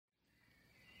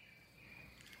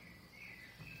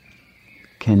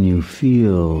Can you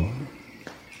feel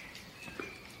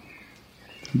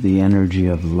the energy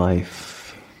of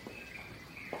life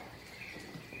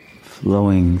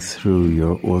flowing through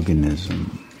your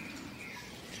organism?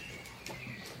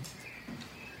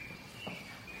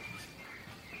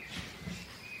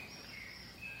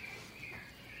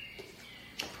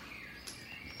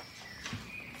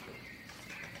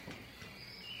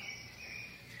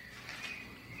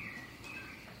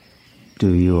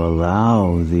 Do you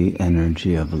allow the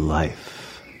energy of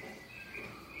life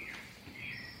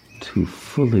to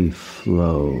fully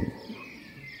flow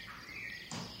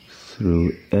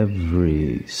through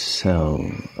every cell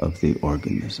of the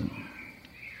organism?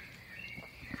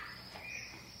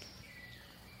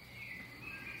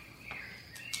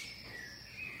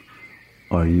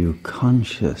 Are you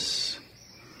conscious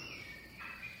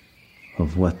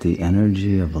of what the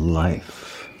energy of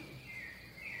life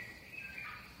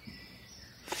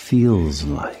feels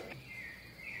like?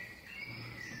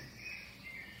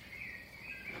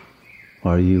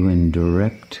 Are you in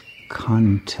direct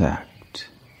contact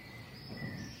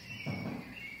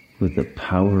with the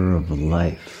power of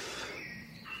life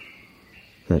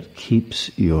that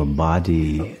keeps your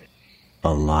body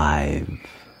alive,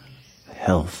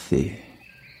 healthy,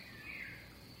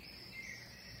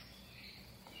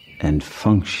 and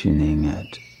functioning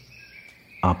at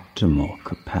optimal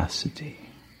capacity?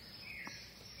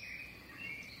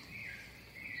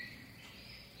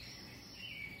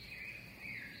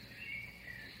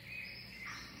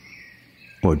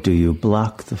 Or do you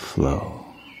block the flow?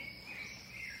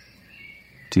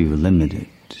 Do you limit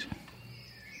it?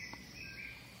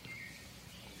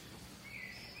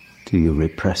 Do you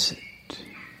repress it?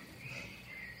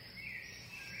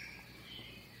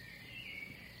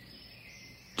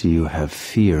 Do you have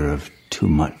fear of too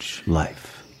much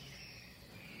life?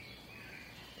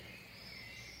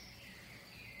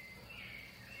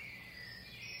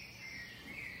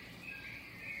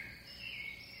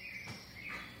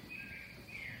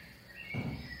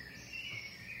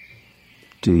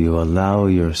 Do you allow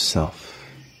yourself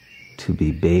to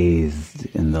be bathed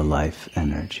in the life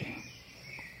energy?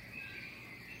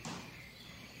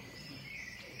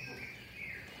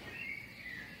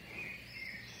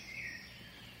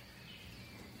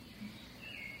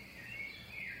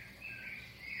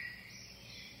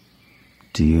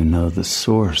 Do you know the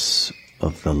source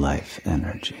of the life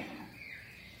energy?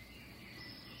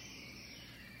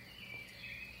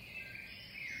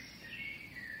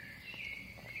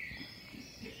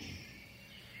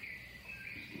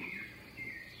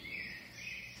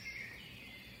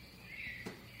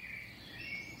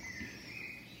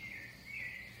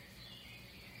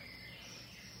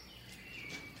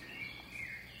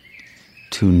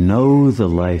 To know the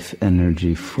life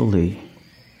energy fully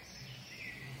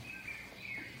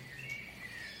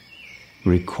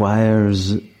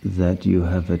requires that you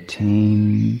have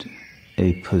attained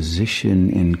a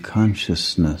position in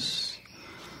consciousness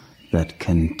that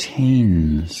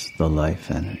contains the life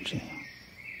energy.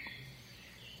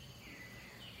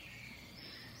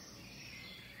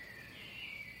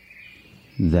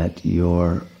 That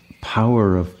your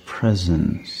power of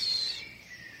presence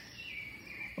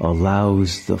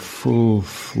allows the full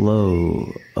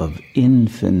flow of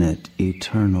infinite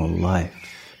eternal life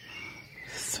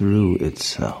through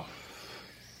itself.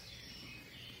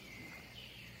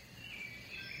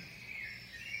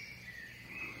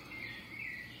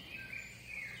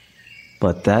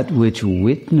 But that which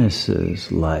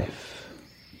witnesses life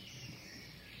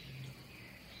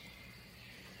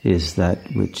is that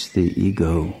which the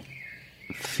ego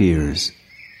fears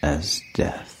as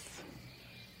death.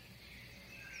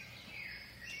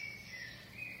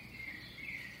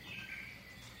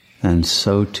 And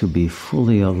so to be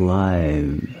fully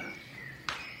alive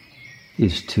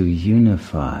is to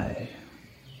unify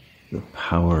the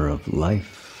power of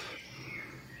life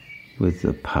with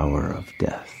the power of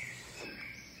death.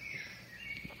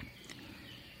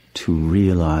 To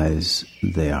realize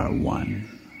they are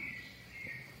one.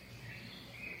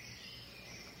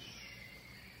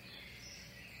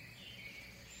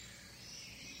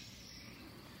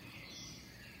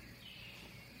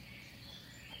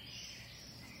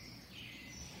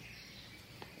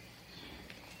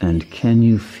 And can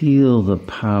you feel the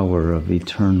power of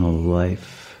eternal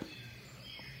life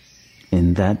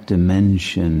in that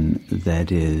dimension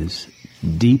that is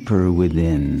deeper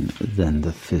within than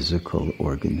the physical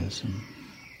organism?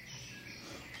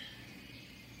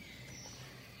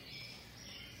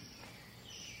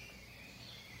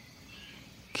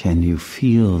 Can you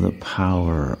feel the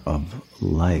power of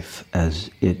life as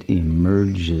it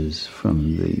emerges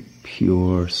from the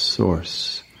pure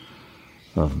source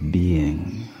of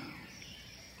being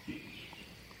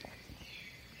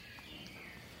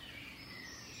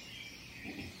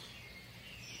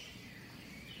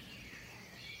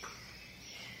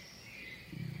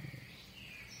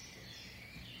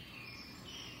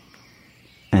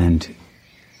And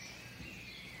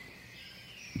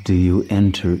do you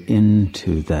enter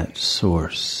into that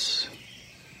source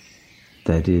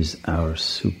that is our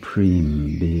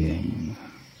supreme being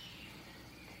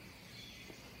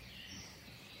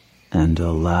and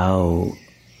allow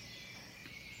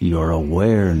your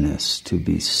awareness to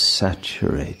be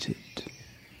saturated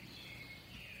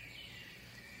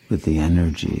with the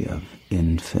energy of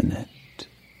infinite,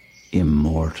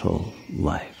 immortal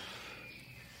life?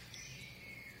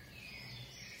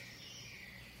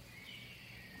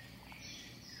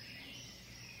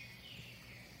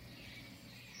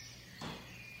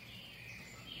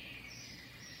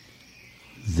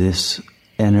 This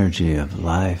energy of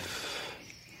life,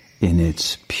 in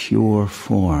its pure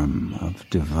form of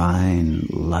divine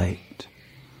light,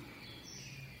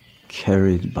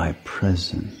 carried by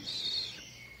presence,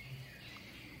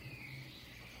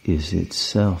 is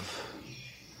itself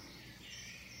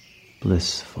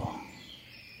blissful.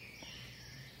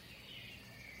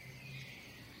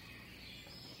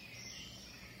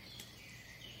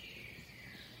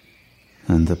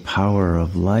 And the power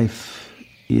of life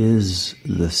is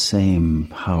the same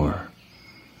power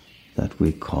that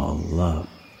we call love.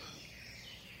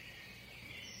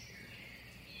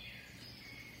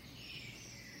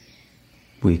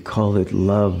 We call it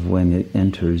love when it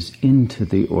enters into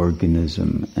the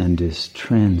organism and is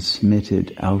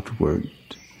transmitted outward,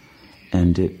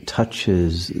 and it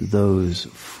touches those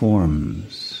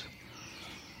forms,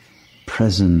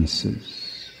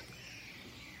 presences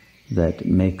that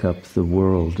make up the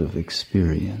world of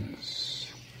experience.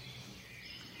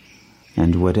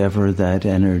 And whatever that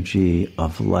energy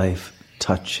of life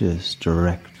touches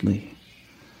directly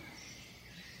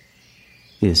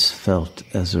is felt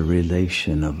as a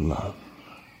relation of love.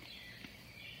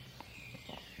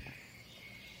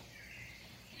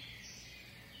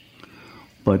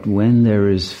 But when there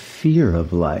is fear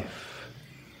of life,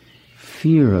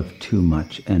 fear of too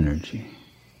much energy,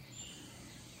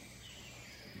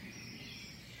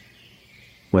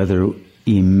 whether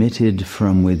emitted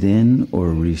from within or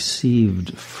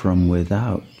received from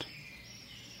without,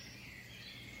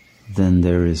 then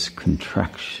there is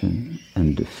contraction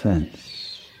and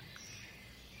defense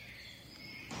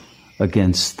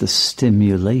against the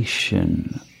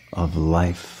stimulation of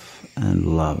life and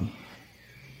love.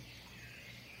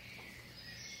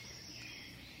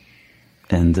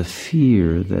 And the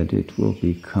fear that it will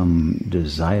become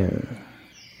desire,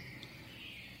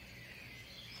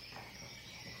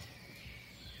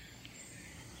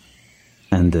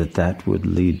 and that would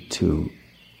lead to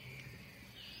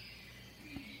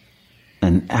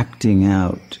an acting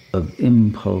out of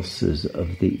impulses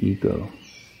of the ego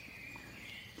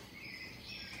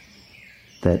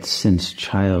that since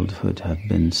childhood have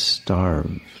been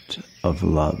starved of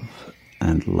love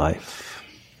and life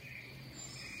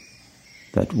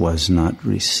that was not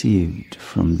received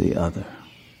from the other.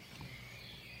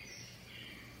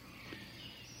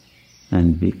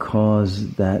 And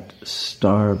because that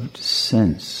starved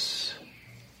sense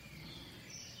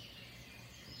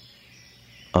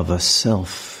of a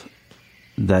self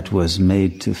that was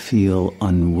made to feel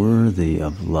unworthy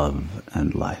of love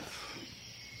and life,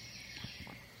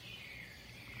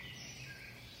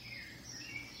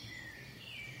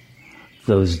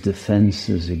 those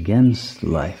defenses against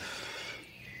life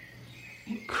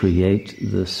create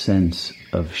the sense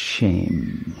of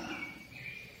shame.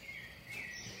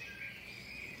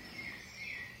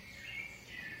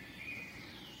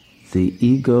 The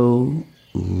ego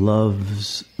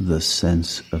loves the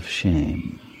sense of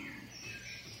shame.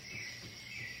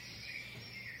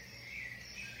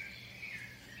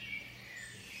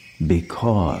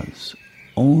 Because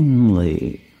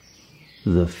only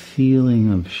the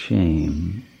feeling of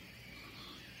shame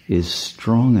is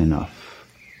strong enough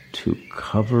to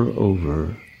cover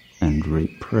over and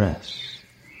repress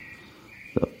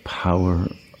the power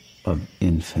of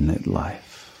infinite life.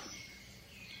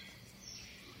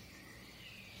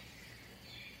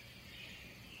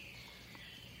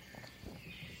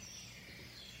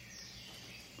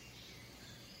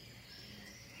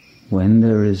 When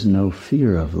there is no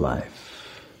fear of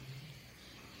life,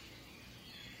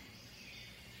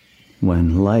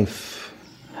 when life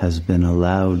has been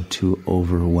allowed to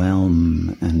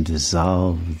overwhelm and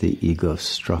dissolve the ego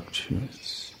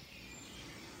structures,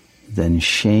 then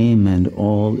shame and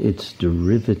all its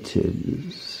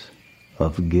derivatives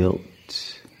of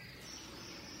guilt,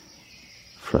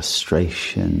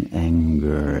 frustration,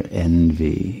 anger,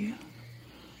 envy,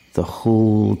 the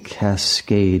whole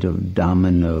cascade of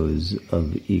dominoes of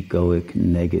egoic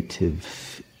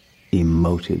negative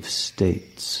emotive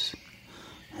states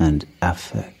and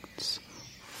affects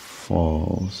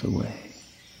falls away.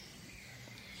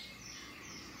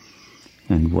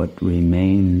 And what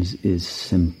remains is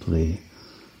simply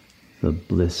the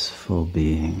blissful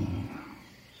being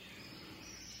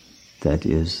that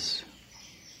is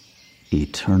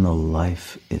eternal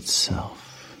life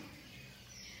itself,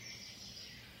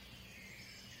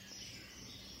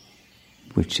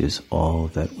 which is all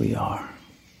that we are.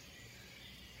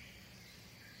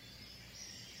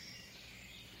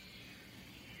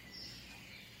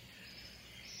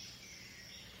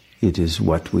 It is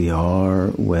what we are,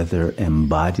 whether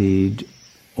embodied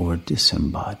or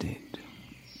disembodied.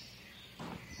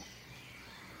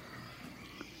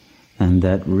 And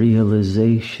that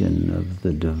realization of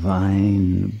the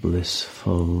divine,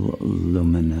 blissful,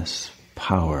 luminous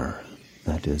power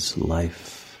that is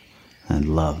life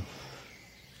and love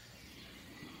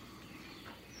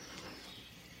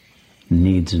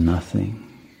needs nothing,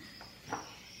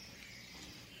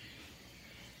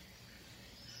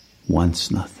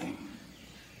 wants nothing,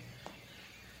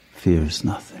 fears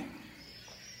nothing,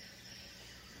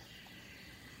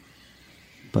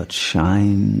 but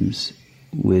shines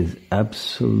with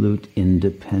absolute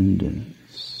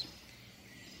independence,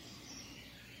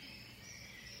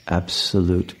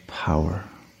 absolute power,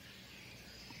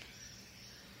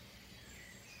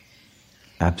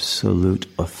 absolute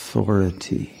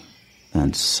authority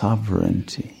and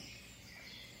sovereignty,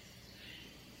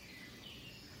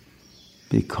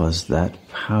 because that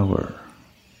power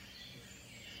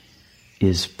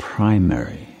is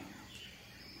primary,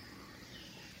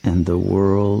 and the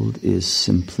world is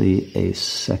simply a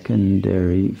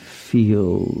secondary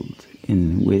field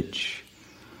in which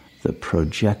the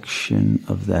projection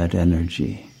of that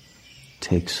energy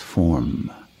takes form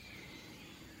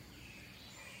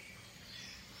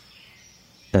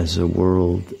as a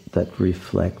world that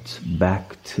reflects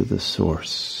back to the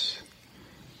source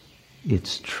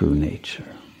its true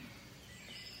nature.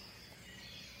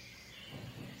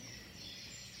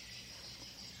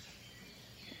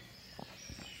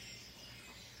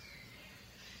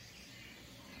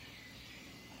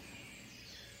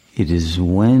 It is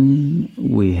when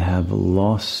we have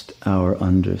lost our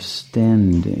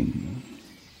understanding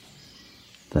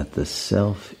that the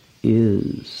self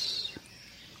is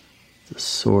the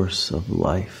source of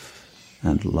life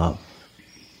and love,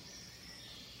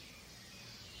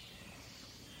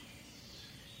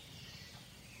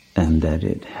 and that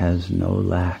it has no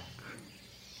lack,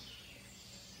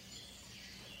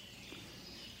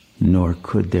 nor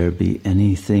could there be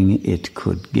anything it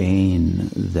could gain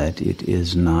that it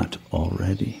is not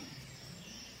already.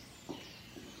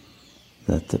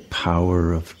 That the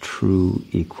power of true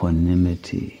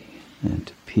equanimity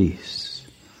and peace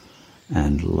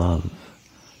and love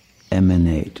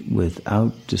emanate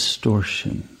without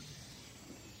distortion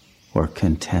or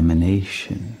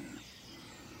contamination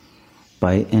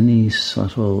by any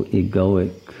subtle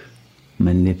egoic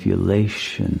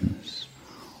manipulations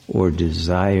or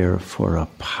desire for a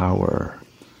power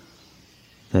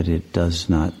that it does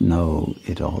not know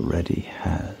it already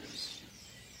has.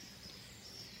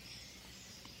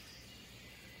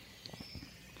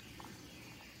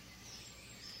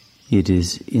 It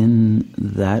is in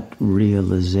that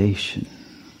realization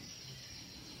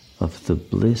of the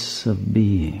bliss of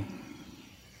being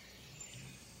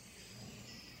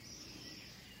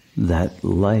that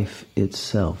life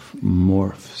itself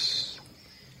morphs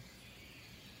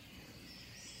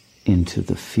into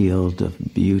the field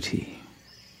of beauty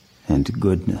and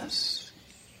goodness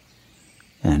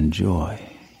and joy.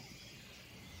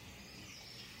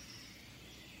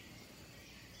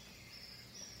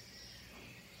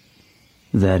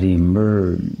 That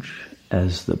emerge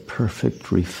as the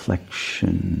perfect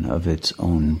reflection of its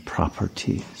own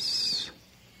properties,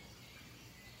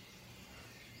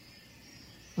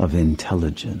 of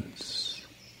intelligence,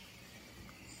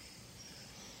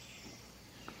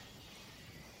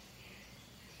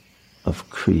 of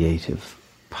creative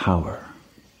power,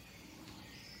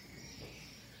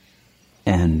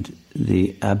 and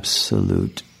the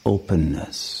absolute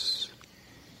openness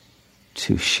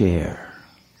to share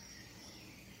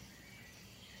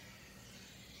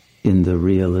in the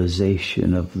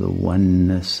realization of the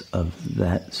oneness of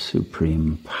that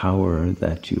supreme power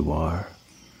that you are,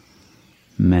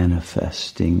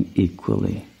 manifesting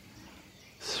equally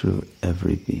through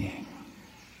every being.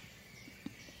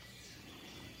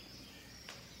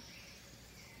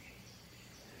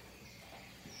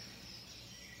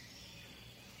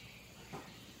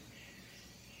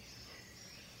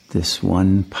 This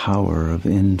one power of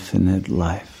infinite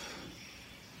life,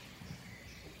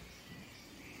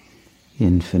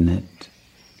 infinite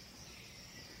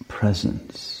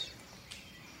presence,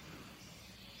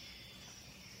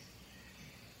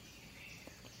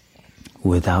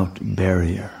 without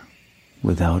barrier,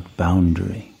 without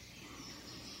boundary,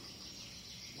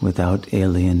 without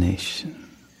alienation,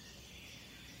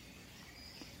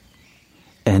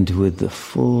 and with the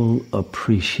full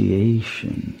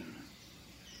appreciation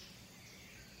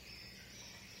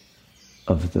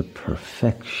of the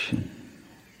perfection,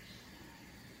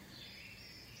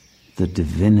 the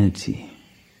divinity,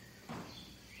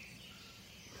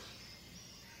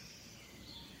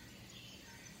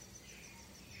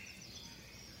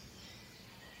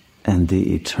 and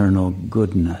the eternal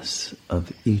goodness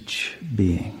of each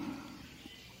being,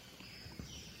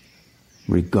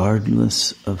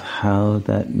 regardless of how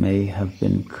that may have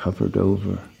been covered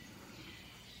over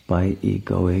by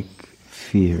egoic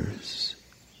fears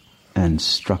and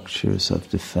structures of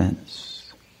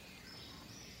defense.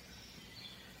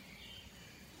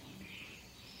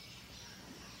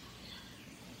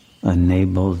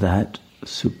 Enable that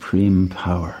supreme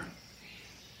power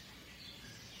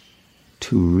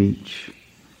to reach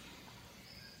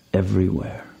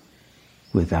everywhere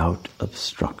without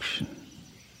obstruction.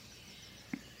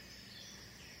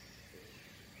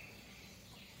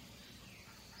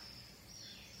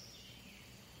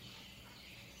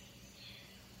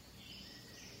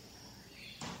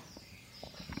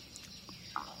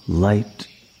 Light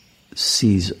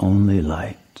sees only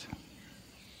light.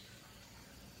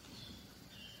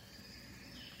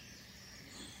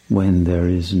 When there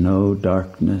is no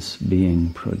darkness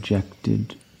being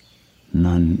projected,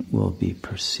 none will be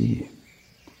perceived.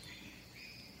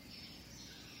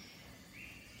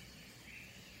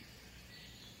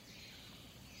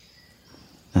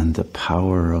 And the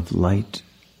power of light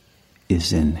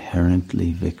is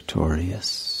inherently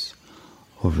victorious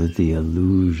over the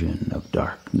illusion of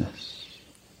darkness.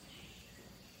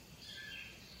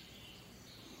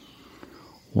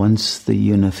 Once the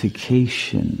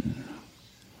unification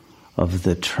of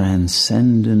the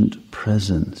transcendent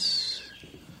presence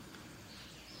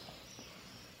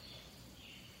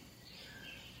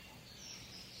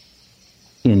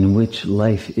in which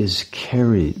life is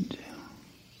carried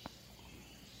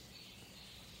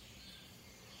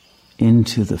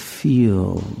into the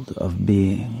field of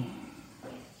being,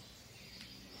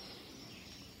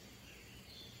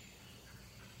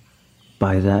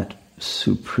 by that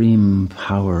supreme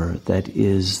power that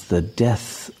is the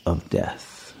death of death,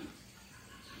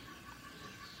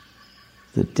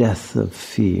 the death of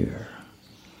fear,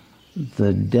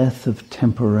 the death of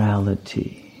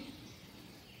temporality,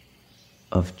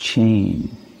 of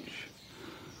change,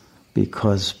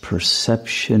 because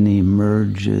perception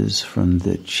emerges from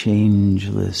the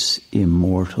changeless,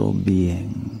 immortal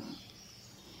being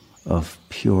of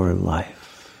pure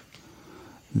life,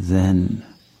 then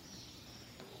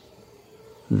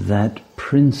that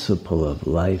principle of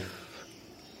life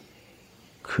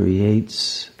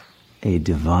creates a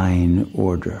divine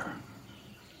order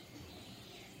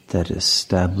that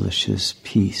establishes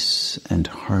peace and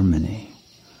harmony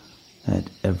at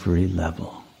every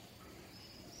level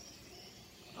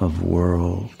of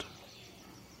world,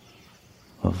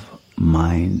 of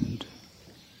mind,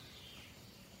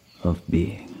 of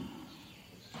being.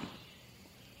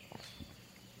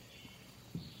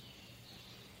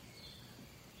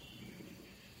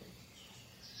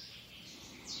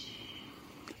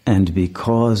 And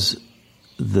because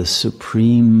the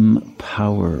supreme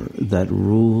power that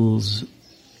rules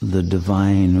the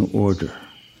divine order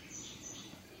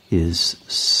is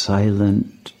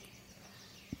silent,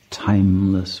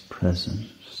 timeless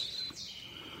presence,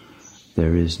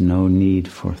 there is no need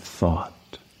for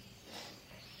thought.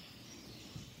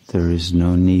 There is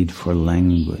no need for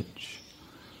language.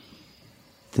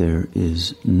 There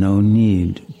is no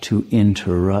need to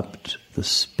interrupt the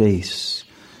space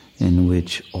in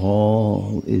which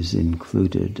all is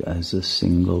included as a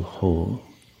single whole.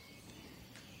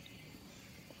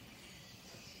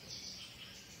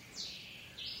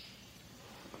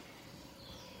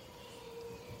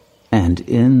 And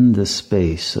in the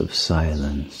space of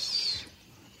silence,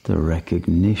 the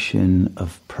recognition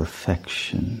of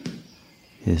perfection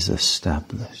is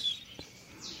established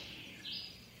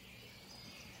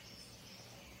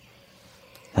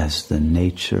as the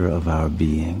nature of our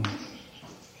being,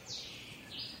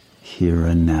 here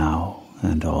and now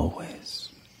and always.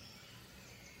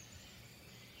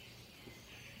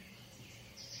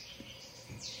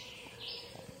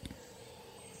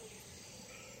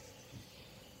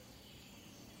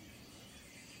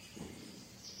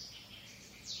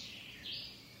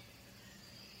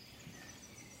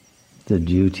 The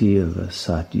duty of a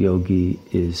Satyogi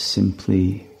is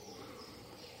simply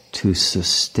to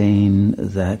sustain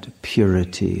that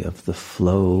purity of the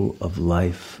flow of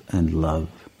life and love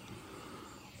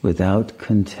without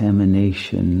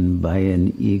contamination by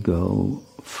an ego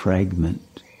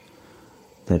fragment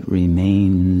that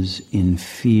remains in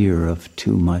fear of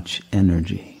too much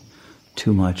energy,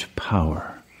 too much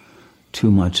power,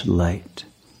 too much light,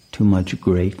 too much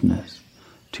greatness,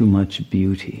 too much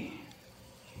beauty.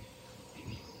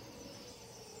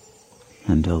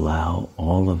 And allow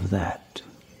all of that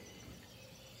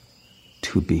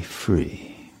to be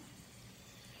free.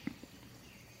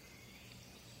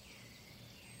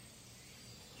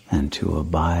 And to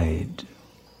abide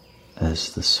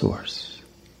as the source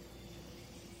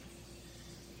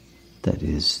that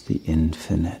is the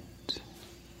infinite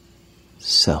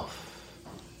self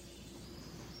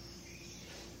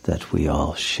that we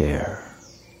all share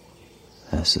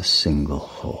as a single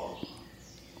whole,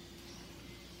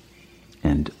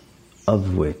 and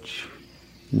of which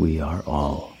we are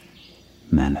all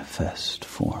manifest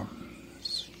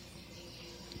forms.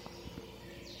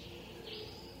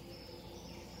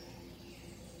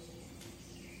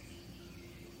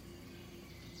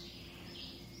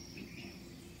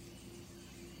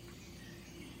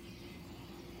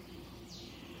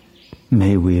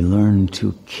 May we learn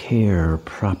to care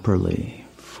properly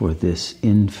for this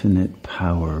infinite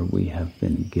power we have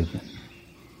been given,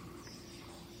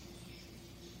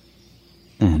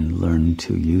 and learn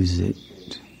to use it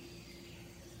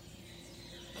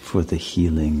for the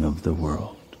healing of the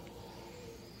world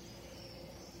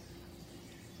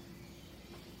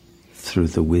through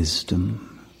the wisdom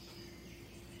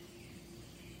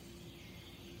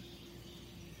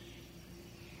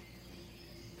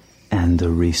and the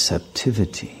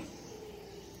receptivity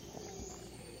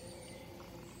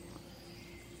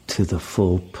to the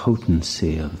full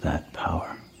potency of that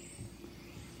power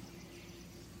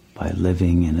by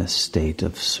living in a state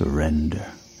of surrender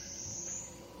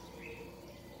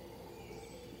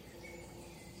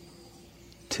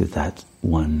to that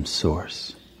one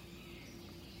source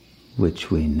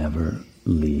which we never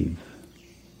leave,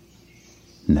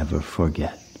 never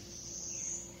forget,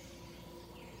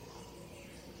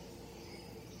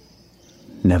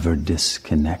 never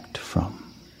disconnect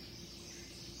from,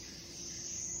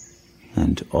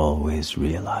 and always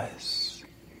realize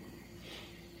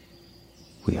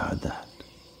we are that.